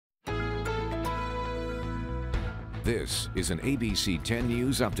This is an ABC 10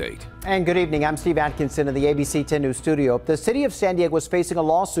 News update. And good evening. I'm Steve Atkinson in the ABC 10 News studio. The city of San Diego is facing a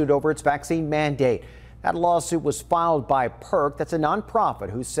lawsuit over its vaccine mandate. That lawsuit was filed by PERC. That's a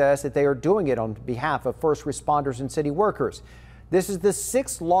nonprofit who says that they are doing it on behalf of first responders and city workers. This is the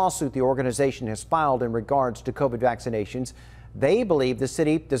 6th lawsuit the organization has filed in regards to COVID vaccinations. They believe the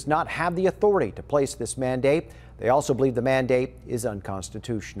city does not have the authority to place this mandate. They also believe the mandate is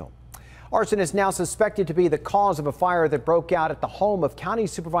unconstitutional. Arson is now suspected to be the cause of a fire that broke out at the home of County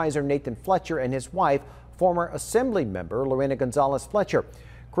Supervisor Nathan Fletcher and his wife, former Assembly member Lorena Gonzalez Fletcher.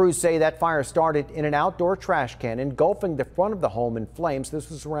 Crews say that fire started in an outdoor trash can, engulfing the front of the home in flames. This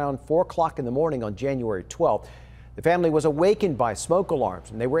was around 4 o'clock in the morning on January 12th. The family was awakened by smoke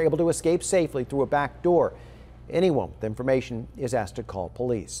alarms, and they were able to escape safely through a back door. Anyone with information is asked to call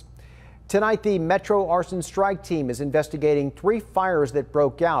police. Tonight, the Metro Arson Strike Team is investigating 3 fires that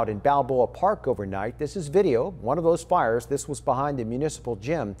broke out in Balboa Park overnight. This is video of one of those fires. This was behind the municipal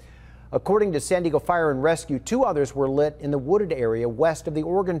gym. According to San Diego Fire and Rescue, 2 others were lit in the wooded area west of the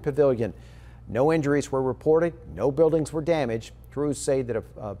Oregon Pavilion. No injuries were reported. No buildings were damaged. Crews say that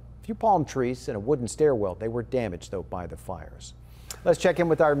a few palm trees and a wooden stairwell, they were damaged, though, by the fires. Let's check in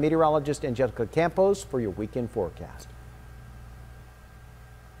with our meteorologist, Angelica Campos, for your weekend forecast.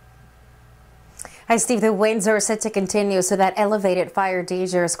 Hi, Steve. The winds are set to continue, so that elevated fire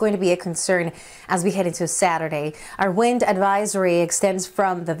danger is going to be a concern as we head into Saturday. Our wind advisory extends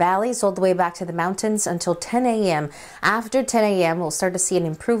from the valleys all the way back to the mountains until 10 a.m. After 10 a.m., we'll start to see an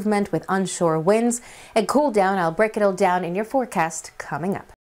improvement with onshore winds and cool down. I'll break it all down in your forecast coming up.